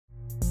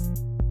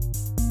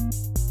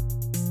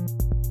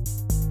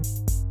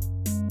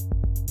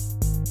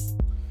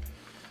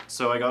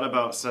So I got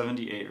about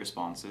 78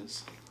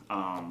 responses,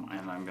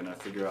 and I'm gonna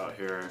figure out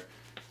here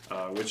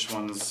which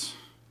ones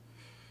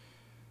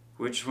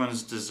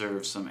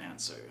deserve some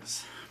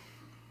answers.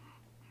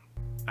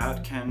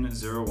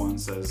 @Ken01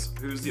 says,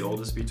 who's the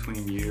oldest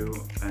between you,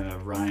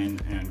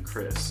 Ryan, and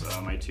Chris,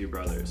 my two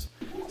brothers?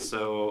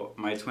 So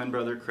my twin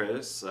brother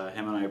Chris,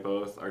 him and I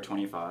both are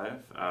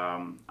 25.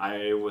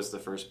 I was the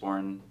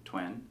firstborn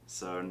twin,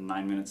 so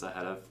 9 minutes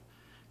ahead of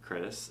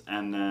Chris.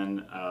 And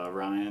then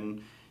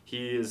Ryan,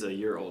 he is a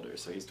year older,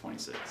 so he's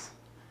 26.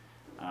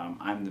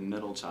 I'm the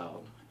middle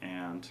child,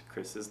 and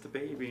Chris is the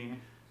baby.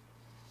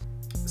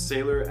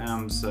 Sailor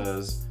M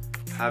says,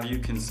 have you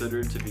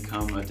considered to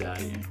become a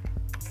daddy?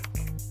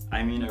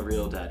 I mean a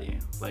real daddy,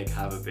 like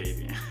have a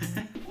baby.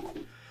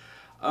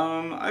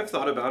 I've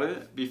thought about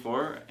it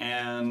before,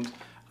 and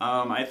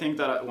I think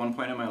that at one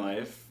point in my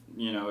life,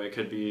 you know, it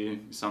could be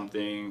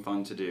something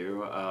fun to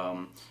do,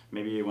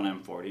 maybe when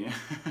I'm 40,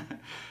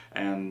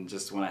 and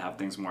just when I have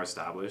things more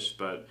established.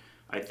 But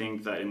I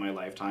think that in my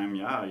lifetime,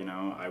 yeah, you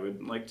know, I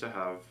would like to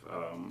have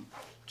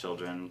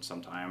children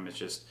sometime. It's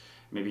just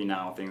maybe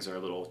now things are a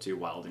little too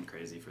wild and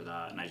crazy for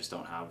that, and I just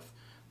don't have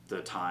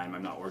the time.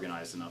 I'm not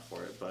organized enough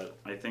for it. But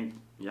I think,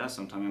 yeah,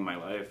 sometime in my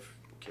life,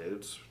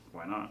 kids,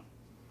 why not?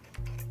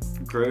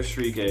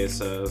 Grocery Gay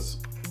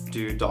says,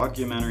 do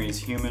documentaries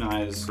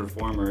humanize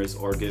performers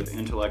or give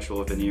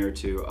intellectual veneer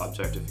to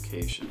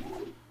objectification?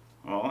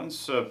 Well,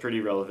 it's a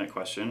pretty relevant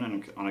question,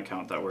 and on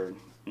account that we're,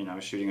 you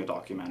know, shooting a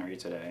documentary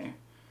today.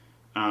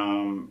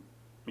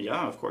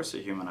 Yeah, of course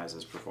it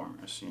humanizes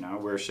performers. You know,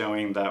 we're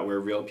showing that we're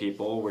real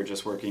people, we're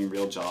just working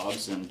real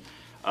jobs, and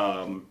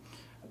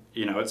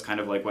you know, it's kind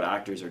of like what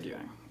actors are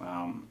doing.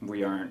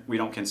 We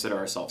don't consider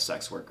ourselves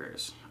sex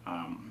workers.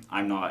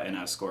 I'm not an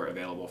escort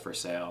available for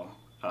sale,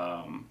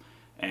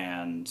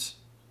 and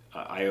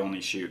I only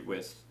shoot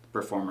with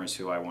performers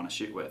who I want to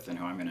shoot with and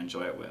who I'm going to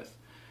enjoy it with.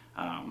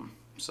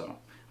 So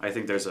I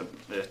think there's a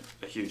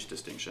huge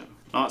distinction.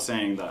 Not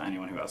saying that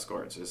anyone who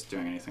escorts is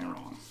doing anything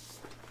wrong,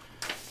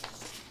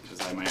 because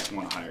I might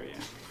want to hire you.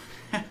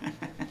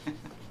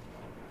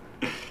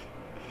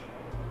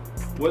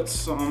 What's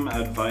some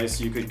advice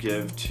you could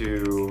give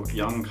to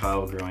young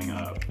Kyle growing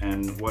up,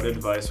 and what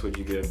advice would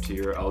you give to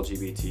your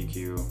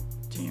LGBTQ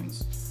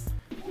teens?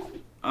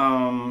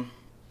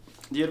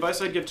 The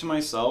advice I'd give to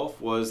myself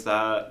was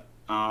that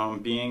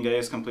being gay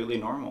is completely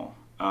normal.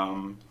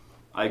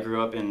 I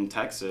grew up in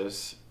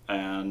Texas,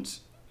 and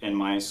in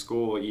my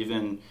school,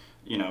 even,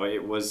 you know,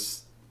 it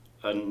was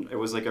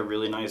like a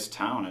really nice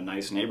town, a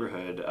nice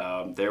neighborhood.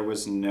 There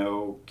was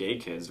no gay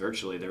kids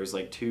virtually. There was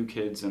like 2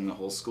 kids in the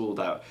whole school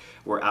that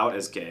were out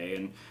as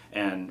gay,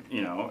 and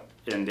you know,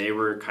 and they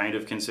were kind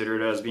of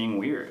considered as being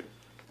weird.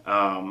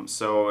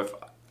 So if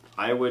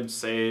I would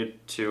say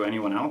to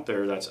anyone out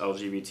there that's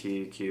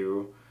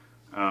LGBTQ,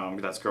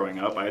 that's growing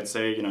up, I'd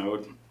say, you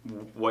know,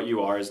 what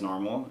you are is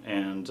normal.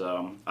 And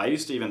I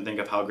used to even think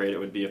of how great it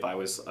would be if I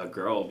was a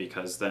girl,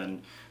 because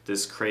then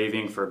this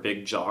craving for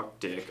big jock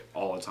dick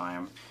all the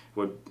time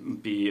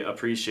would be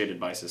appreciated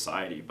by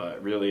society.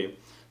 But really,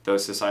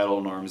 those societal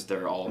norms,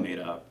 they're all made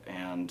up,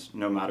 and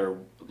no matter,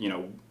 you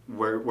know,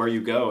 where you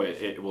go,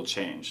 it will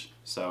change.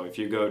 So if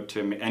you go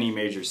to any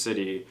major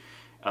city,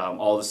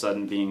 all of a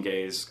sudden being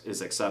gay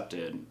is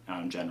accepted,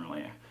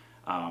 generally.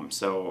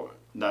 So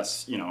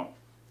that's, you know,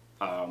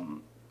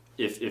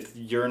 if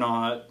you're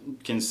not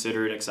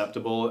considered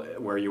acceptable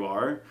where you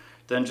are,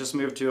 then just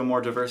move to a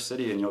more diverse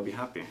city and you'll be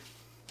happy.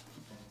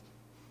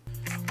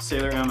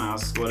 Sailor M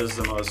asks, what is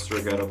the most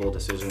regrettable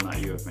decision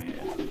that you have made?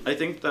 I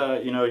think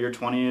that, you know, your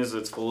 20s,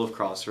 it's full of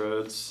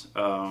crossroads.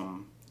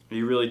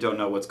 You really don't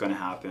know what's going to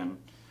happen.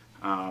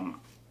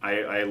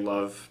 I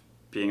love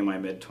being in my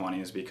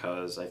mid-20s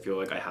because I feel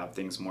like I have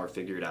things more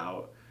figured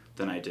out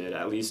than I did,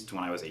 at least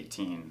when I was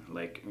 18.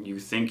 Like, you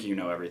think you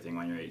know everything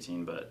when you're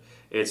 18, but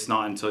it's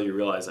not until you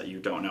realize that you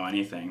don't know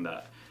anything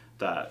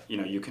that you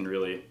know, you can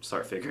really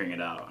start figuring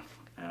it out.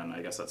 And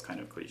I guess that's kind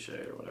of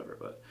cliche or whatever,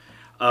 but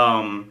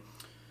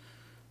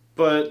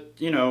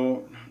you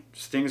know,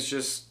 things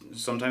just,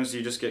 sometimes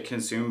you just get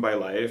consumed by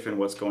life and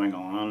what's going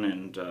on,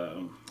 and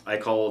I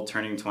call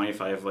turning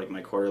 25 like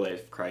my quarter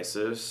life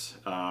crisis.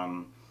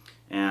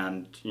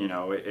 And you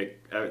know,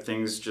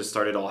 things just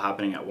started all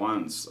happening at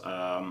once.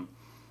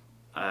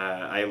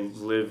 I've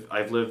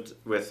lived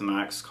with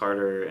Max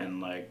Carter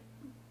in, like,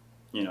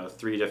 you know,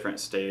 3 different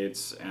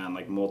states and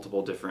like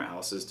multiple different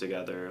houses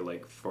together,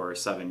 like for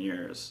 7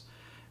 years.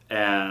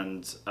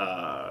 And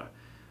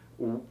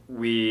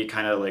we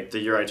kind of, like, the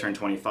year I turned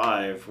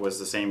 25 was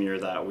the same year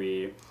that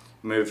we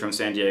moved from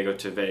San Diego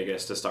to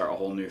Vegas to start a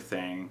whole new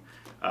thing.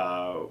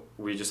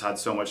 We just had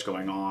so much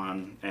going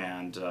on,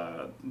 and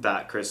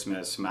that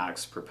Christmas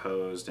Max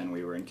proposed and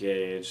we were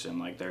engaged, and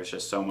like there's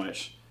just so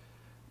much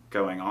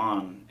going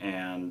on,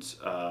 and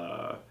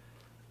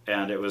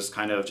it was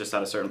kind of just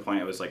at a certain point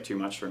it was like too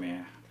much for me,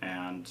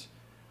 and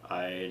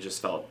I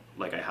just felt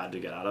like I had to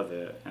get out of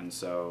it. And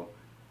so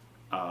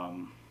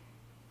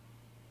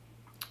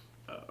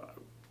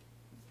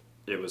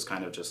it was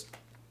kind of just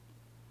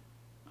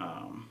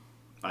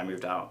I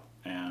moved out,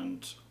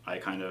 and I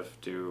kind of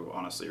do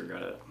honestly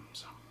regret it.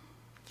 So.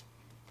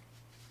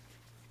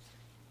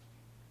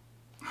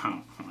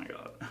 Oh my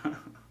god.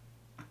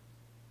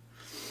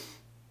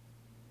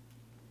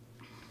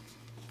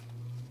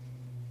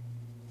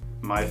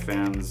 My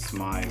fans,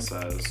 my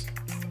says,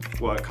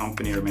 what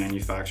company or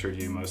manufacturer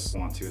do you most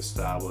want to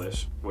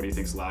establish? What do you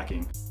think's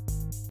lacking?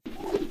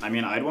 I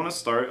mean, I'd want to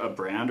start a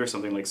brand or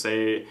something, like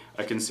say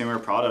a consumer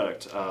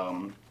product,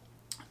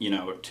 you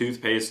know,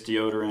 toothpaste,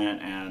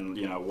 deodorant, and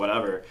you know,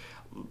 whatever,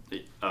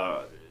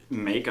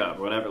 makeup,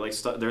 whatever. Like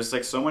there's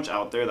like so much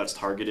out there that's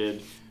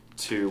targeted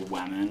to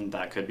women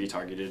that could be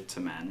targeted to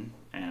men,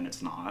 and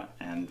it's not.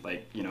 And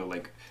like, you know,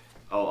 like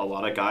a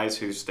lot of guys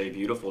who stay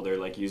beautiful, they're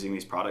like using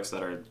these products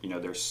that are, you know,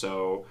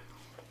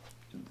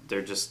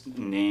 they're just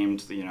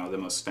named, you know, the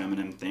most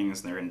feminine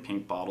things, and they're in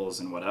pink bottles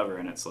and whatever,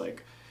 and it's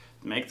like,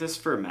 make this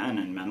for men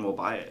and men will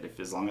buy it,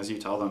 as long as you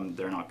tell them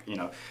they're not, you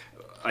know.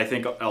 I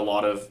think a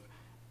lot of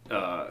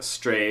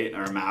straight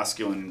or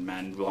masculine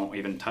men won't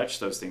even touch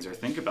those things or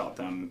think about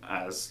them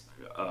as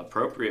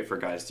appropriate for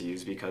guys to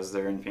use because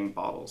they're in pink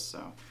bottles.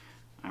 So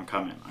I'm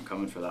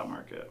coming for that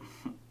market.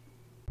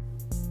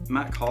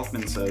 Matt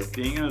Kaufman says,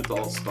 being an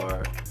adult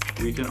star,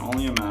 we can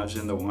only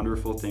imagine the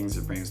wonderful things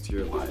it brings to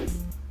your life.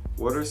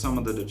 What are some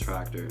of the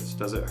detractors?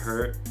 Does it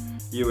hurt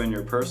you in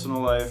your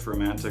personal life,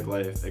 romantic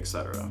life,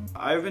 etc.?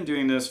 I've been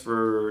doing this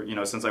for, you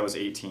know, since I was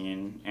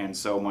 18, and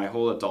so my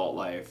whole adult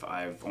life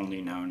I've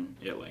only known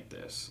it like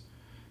this.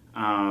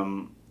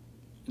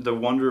 The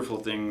wonderful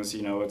things,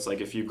 you know, it's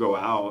like if you go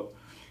out,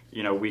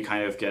 you know, we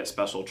kind of get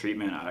special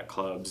treatment at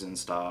clubs and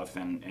stuff,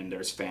 and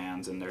there's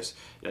fans and there's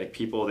like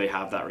people, they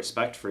have that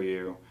respect for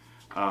you.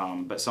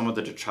 But some of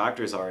the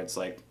detractors are, it's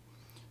like,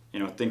 you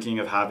know, thinking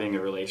of having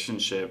a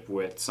relationship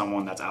with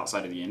someone that's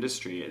outside of the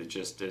industry, it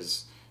just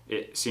is,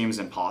 it seems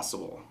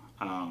impossible.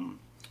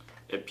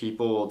 If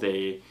people,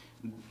 they,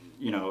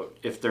 you know,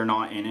 if they're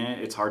not in it,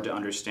 it's hard to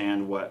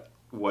understand what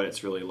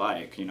it's really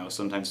like. You know,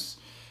 sometimes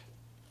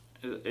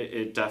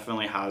it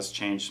definitely has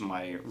changed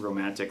my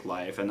romantic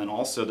life. And then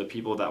also the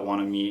people that want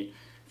to meet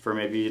for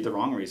maybe the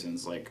wrong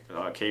reasons. Like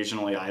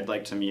occasionally I'd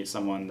like to meet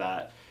someone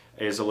that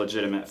is a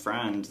legitimate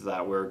friend,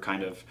 that we're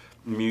kind of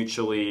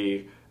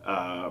mutually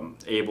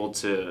able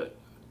to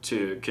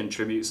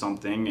contribute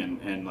something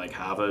and like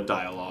have a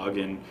dialogue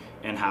and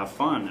have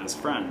fun as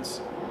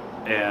friends.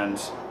 And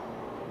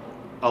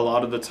a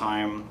lot of the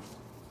time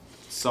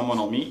someone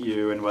will meet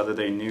you, and whether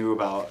they knew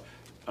about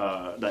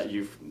that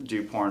you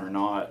do porn or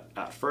not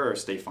at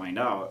first, they find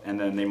out, and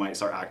then they might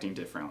start acting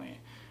differently.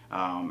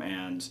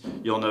 And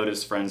you'll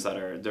notice friends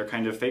that they're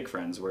kind of fake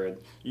friends, where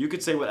you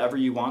could say whatever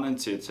you wanted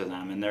to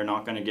them and they're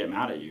not going to get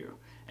mad at you.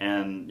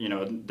 And you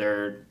know,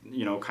 they're,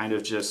 you know, kind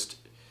of just,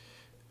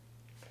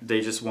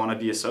 they just want to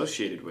be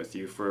associated with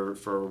you for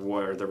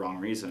what are the wrong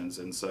reasons.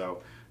 And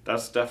so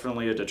that's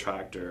definitely a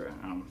detractor.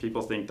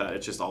 People think that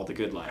it's just all the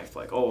good life,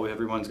 like, oh,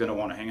 everyone's going to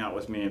want to hang out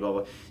with me, blah,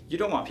 blah. You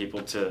don't want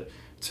people to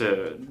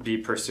be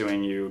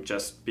pursuing you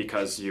just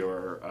because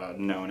you're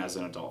known as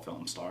an adult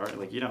film star.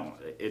 Like, you don't,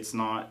 it's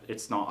not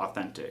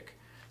authentic.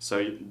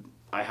 So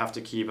I have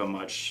to keep a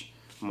much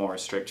more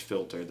strict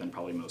filter than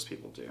probably most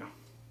people do.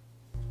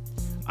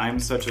 I'm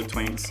Such a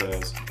Twink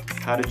says,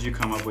 how did you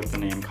come up with the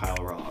name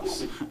Kyle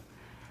Ross?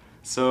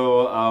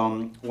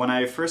 So when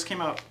I first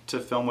came out to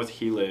film with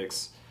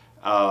Helix,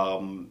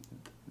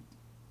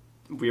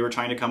 we were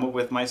trying to come up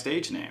with my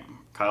stage name.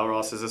 Kyle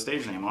Ross is a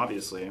stage name,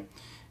 obviously.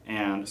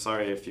 And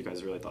sorry if you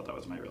guys really thought that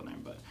was my real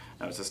name, but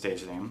that was a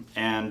stage name.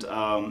 And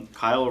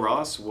Kyle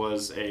Ross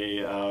was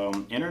a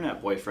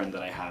internet boyfriend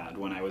that I had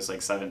when I was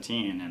like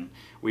 17, and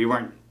we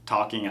weren't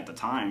talking at the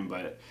time,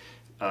 but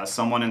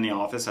someone in the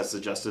office had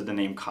suggested the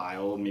name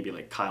Kyle, maybe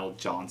like Kyle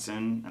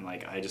Johnson, and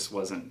like I just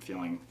wasn't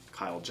feeling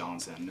Kyle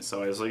Johnson,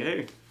 so I was like,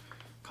 hey,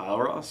 Kyle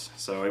Ross.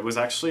 So it was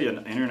actually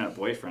an internet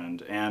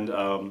boyfriend, and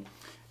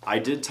I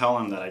did tell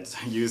him that I'd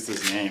used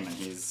his name, and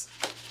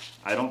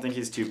I don't think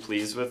he's too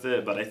pleased with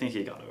it, but I think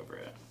he got over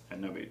it,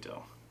 and no big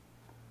deal.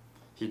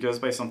 He goes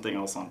by something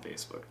else on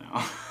Facebook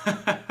now.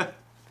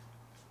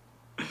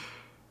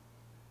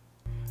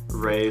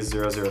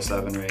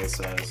 Ray007 Ray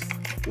says,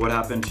 what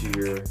happened to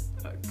your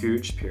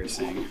gooch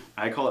piercing?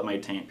 I call it my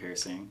taint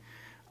piercing.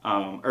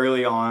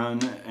 Early on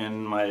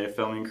in my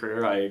filming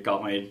career, I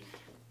got my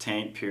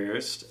taint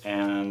pierced,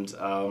 and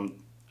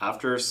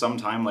after some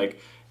time, like,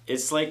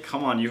 it's like,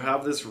 come on, you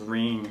have this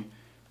ring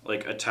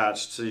like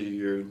attached to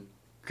your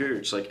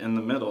gooch, like in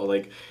the middle.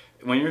 Like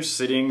when you're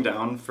sitting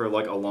down for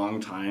like a long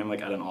time,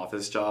 like at an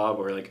office job,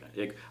 or like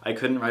I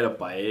couldn't ride a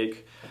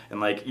bike, and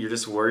like you're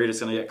just worried it's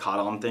gonna get caught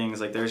on things.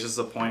 Like there's just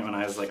a point when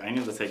I was like, I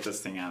need to take this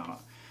thing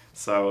out.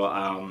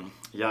 So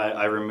yeah,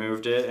 I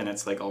removed it, and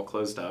it's like all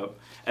closed up,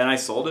 and I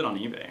sold it on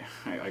eBay.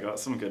 I got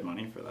some good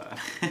money for that.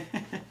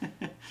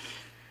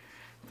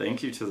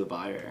 Thank you to the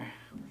buyer.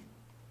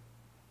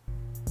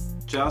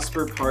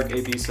 Jasper Park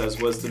AB says,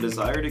 was the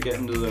desire to get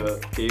into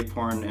the gay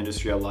porn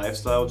industry a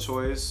lifestyle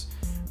choice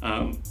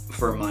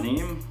for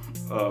money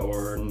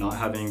or not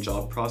having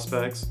job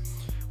prospects?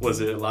 Was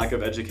it lack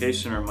of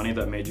education or money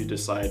that made you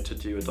decide to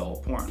do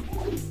adult porn?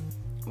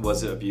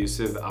 Was it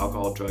abusive,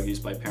 alcohol, drug use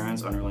by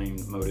parents,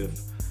 underlying motive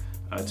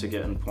to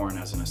get in porn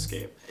as an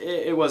escape?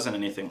 It wasn't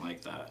anything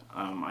like that.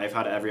 I've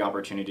had every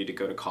opportunity to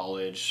go to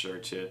college or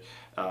to,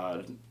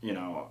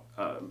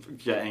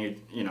 get any,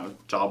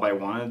 job I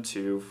wanted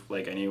to,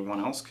 like anyone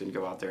else could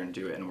go out there and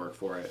do it and work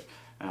for it.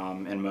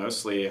 And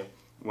mostly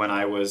when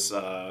I was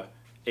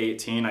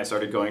 18, I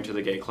started going to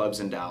the gay clubs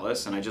in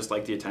Dallas, and I just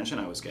liked the attention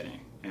I was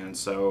getting. And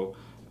so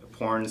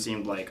porn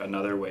seemed like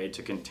another way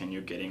to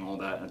continue getting all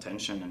that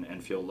attention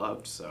and feel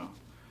loved. So,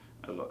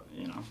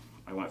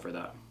 I went for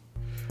that.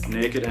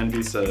 Naked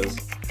Envy says,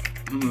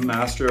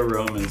 Master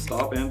Roman,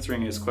 stop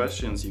answering his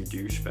questions, you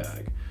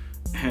douchebag.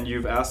 And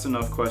you've asked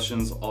enough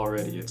questions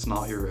already. It's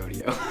not your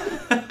rodeo.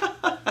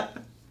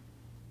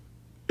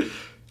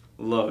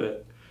 Love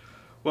it.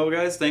 Well,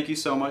 guys, thank you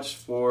so much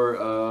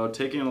for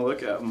taking a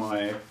look at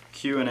my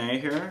Q&A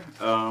here.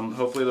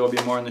 Hopefully there'll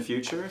be more in the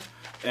future.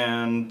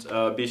 And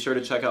be sure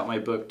to check out my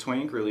book,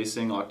 Twink,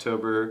 releasing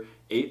October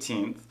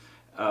 18th.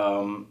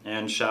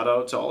 And shout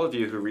out to all of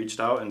you who reached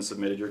out and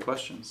submitted your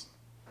questions.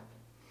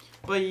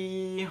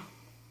 Bye!